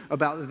intentional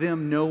about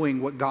them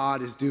knowing what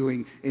God is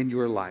doing in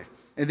your life.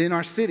 And then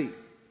our city.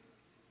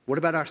 What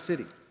about our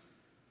city?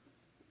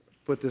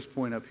 Put this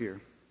point up here.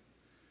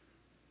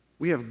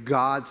 We have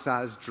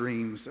God-sized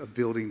dreams of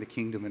building the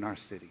kingdom in our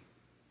city.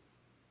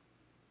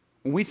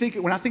 When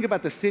I think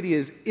about the city,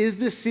 is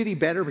this city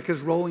better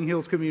because Rolling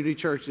Hills Community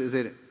Church is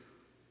in it?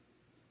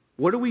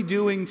 What are we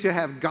doing to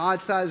have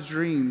God-sized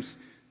dreams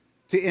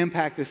to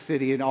impact the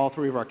city in all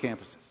 3 of our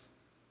campuses?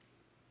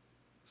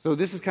 So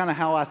this is kind of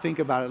how I think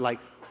about it. Like,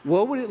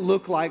 what would it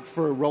look like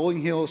for Rolling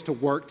Hills to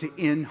work to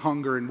end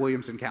hunger in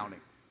Williamson County?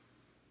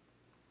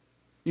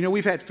 You know,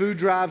 we've had food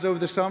drives over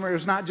the summer.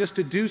 It's not just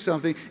to do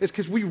something. It's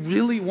because we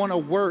really want to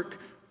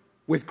work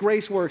with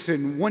GraceWorks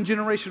and One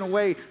Generation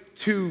Away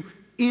to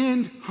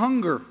end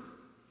hunger.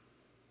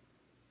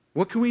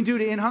 What can we do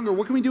to end hunger?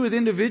 What can we do as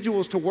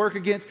individuals to work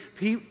against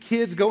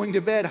kids going to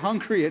bed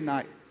hungry at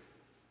night?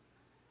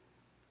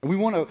 And we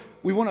want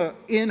to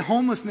end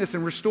homelessness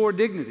and restore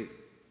dignity.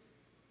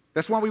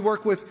 That's why we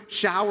work with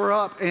Shower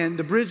Up, and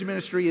the Bridge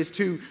Ministry is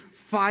to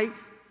fight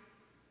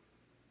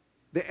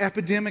the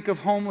epidemic of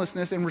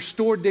homelessness and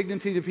restore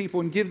dignity to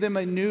people and give them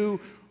a new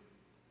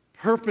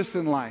purpose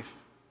in life.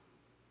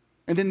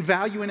 And then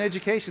value in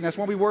education. That's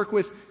why we work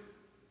with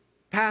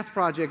Path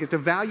Project, is to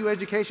value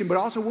education, but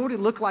also what would it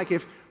look like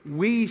if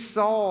we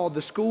saw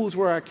the schools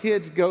where our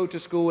kids go to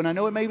school, and I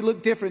know it may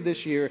look different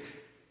this year,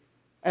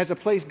 as a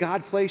place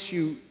God placed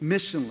you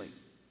missionally.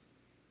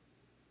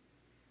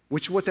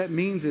 Which what that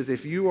means is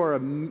if you are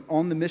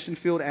on the mission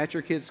field at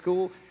your kid's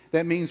school,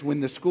 that means when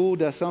the school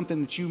does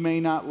something that you may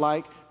not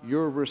like,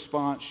 your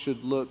response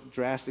should look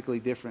drastically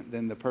different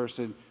than the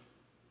person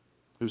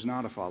who's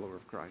not a follower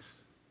of Christ.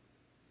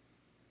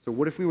 So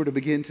what if we were to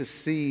begin to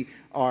see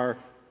our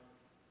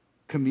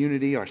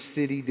community, our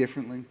city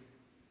differently?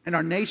 And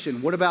our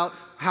nation, what about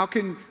how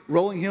can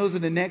Rolling Hills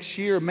in the next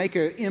year make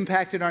an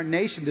impact in our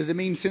nation? Does it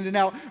mean sending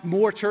out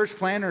more church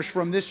planners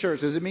from this church?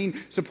 Does it mean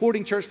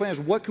supporting church planners?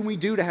 What can we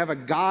do to have a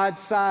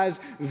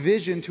God-sized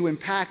vision to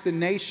impact the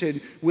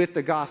nation with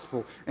the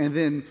gospel? And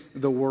then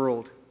the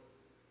world.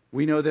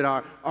 We know that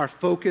our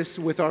focus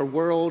with our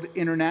world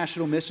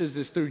international missions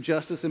is through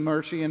Justice and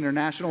Mercy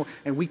International,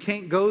 and we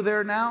can't go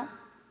there now,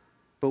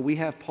 but we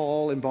have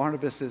Paul and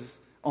Barnabas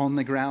on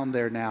the ground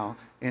there now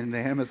in the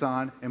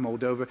Amazon and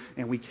Moldova,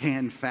 and we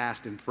can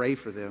fast and pray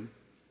for them.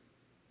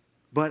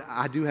 But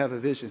I do have a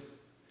vision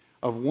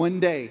of one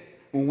day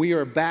when we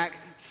are back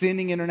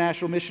sending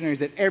international missionaries,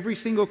 that every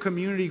single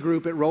community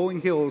group at Rolling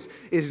Hills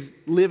is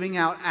living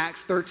out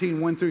Acts 13,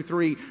 1 through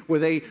 3, where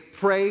they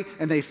pray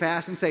and they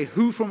fast and say,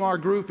 who from our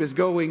group is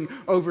going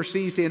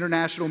overseas to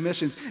international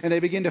missions? And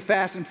they begin to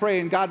fast and pray,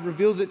 and God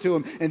reveals it to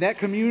them. And that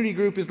community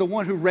group is the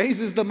one who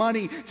raises the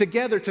money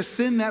together to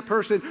send that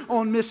person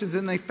on missions,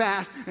 and they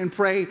fast and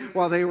pray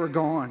while they were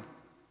gone.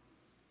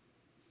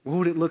 What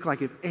would it look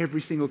like if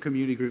every single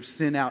community group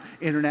sent out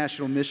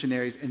international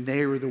missionaries, and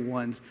they were the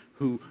ones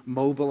who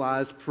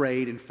mobilized,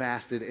 prayed, and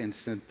fasted and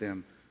sent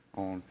them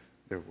on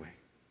their way?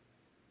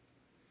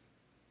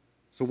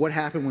 So what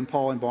happened when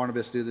Paul and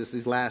Barnabas do this?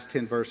 These last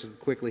 10 verses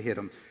quickly hit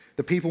them.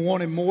 The people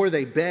wanted more.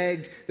 They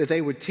begged that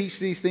they would teach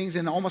these things,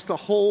 and almost the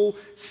whole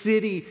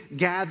city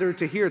gathered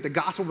to hear it. The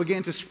gospel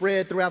began to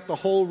spread throughout the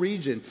whole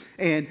region.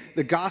 And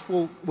the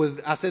gospel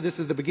was, I said this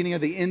is the beginning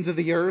of the ends of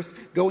the earth,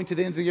 going to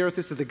the ends of the earth.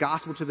 This is the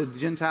gospel to the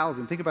Gentiles.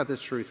 And think about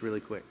this truth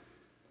really quick.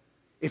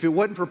 If it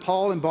wasn't for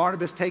Paul and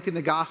Barnabas taking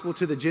the gospel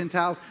to the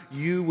Gentiles,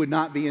 you would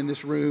not be in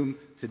this room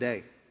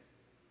today.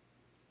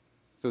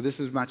 So this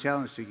is my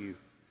challenge to you.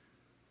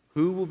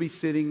 Who will be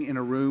sitting in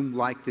a room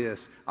like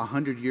this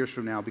 100 years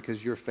from now because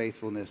of your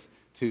faithfulness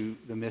to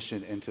the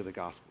mission and to the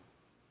gospel?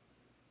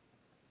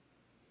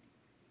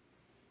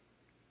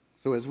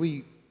 So as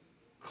we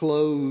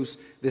close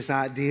this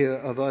idea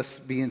of us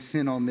being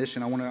sent on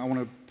mission, I want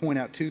to point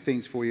out two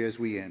things for you as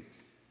we end.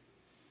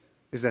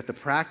 Is that the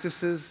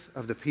practices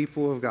of the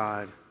people of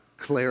God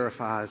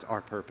clarifies our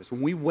purpose.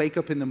 When we wake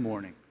up in the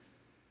morning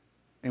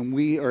and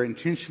we are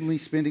intentionally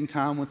spending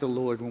time with the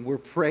Lord, when we're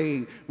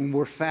praying, when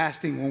we're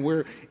fasting, when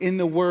we're in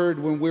the Word,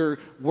 when we're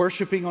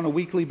worshiping on a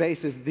weekly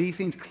basis, these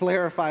things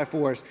clarify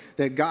for us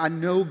that God, I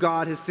know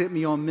God has sent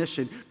me on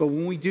mission. But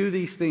when we do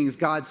these things,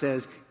 God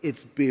says,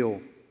 it's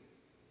Bill.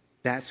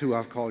 That's who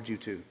I've called you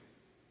to.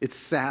 It's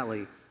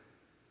Sally.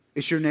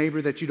 It's your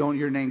neighbor that you don't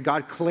your name.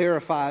 God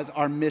clarifies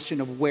our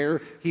mission of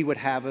where he would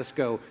have us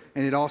go.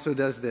 And it also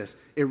does this.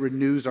 It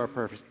renews our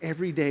purpose.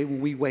 Every day when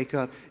we wake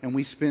up and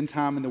we spend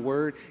time in the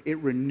Word, it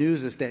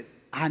renews us that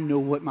I know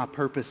what my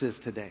purpose is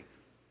today.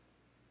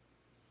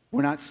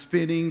 We're not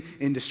spinning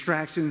in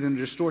distractions and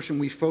distortion.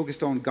 We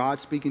focused on God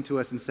speaking to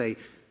us and say,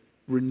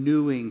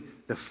 renewing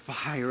the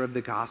fire of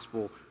the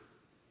gospel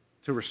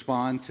to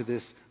respond to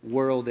this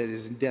world that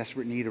is in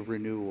desperate need of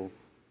renewal.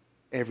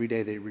 Every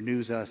day that it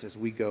renews us as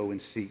we go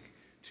and seek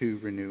to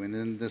renew. And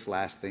then this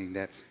last thing,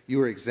 that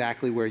you are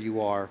exactly where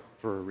you are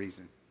for a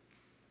reason.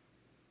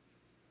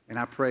 And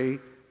I pray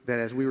that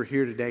as we were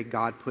here today,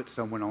 God put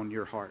someone on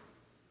your heart.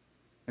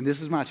 And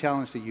this is my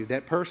challenge to you.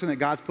 That person that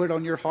God's put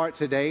on your heart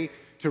today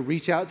to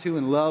reach out to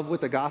and love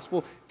with the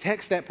gospel,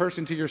 text that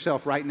person to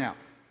yourself right now.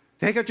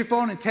 Take out your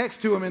phone and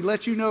text to him and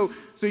let you know,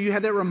 so you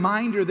have that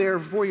reminder there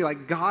for you,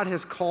 like God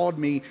has called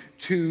me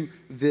to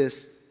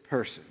this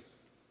person.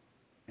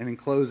 And in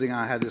closing,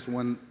 I have this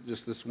one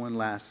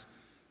last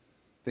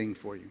thing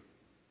for you.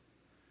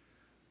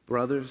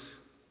 Brothers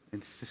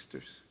and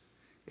sisters,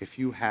 if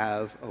you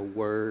have a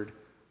word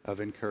of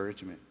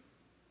encouragement,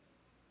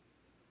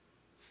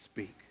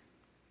 speak.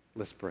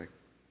 Let's pray.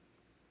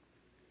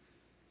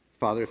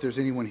 Father, if there's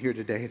anyone here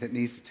today that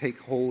needs to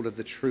take hold of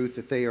the truth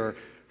that they are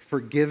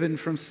forgiven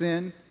from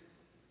sin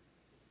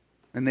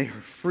and they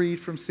are freed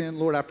from sin,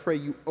 Lord, I pray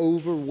you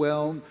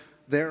overwhelm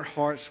their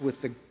hearts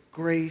with the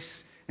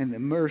grace and the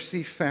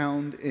mercy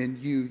found in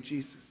you,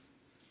 Jesus.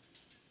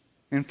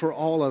 And for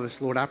all of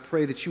us, Lord, I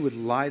pray that you would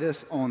light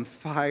us on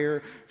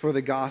fire for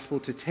the gospel,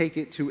 to take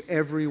it to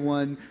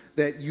everyone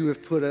that you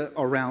have put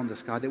around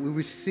us, God, that we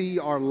would see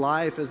our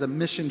life as a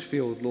mission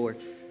field,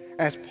 Lord.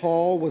 As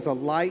Paul was a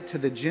light to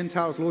the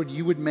Gentiles, Lord,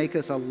 you would make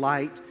us a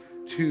light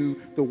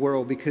to the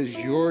world, because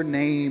your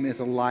name is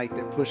a light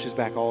that pushes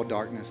back all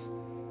darkness.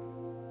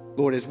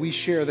 Lord, as we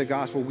share the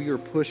gospel, we are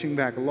pushing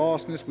back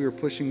lostness. We are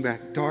pushing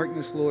back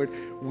darkness, Lord.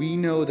 We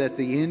know that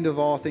the end of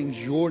all things,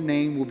 your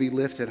name will be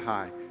lifted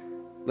high.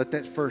 Let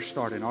that first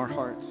start in our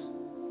hearts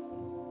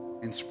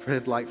and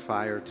spread like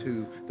fire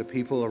to the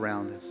people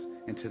around us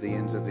and to the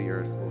ends of the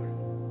earth, Lord.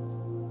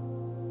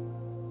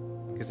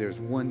 Because there's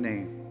one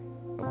name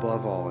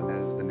above all, and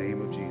that is the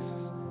name of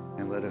Jesus.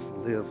 And let us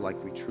live like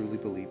we truly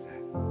believe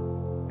that.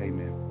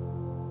 Amen.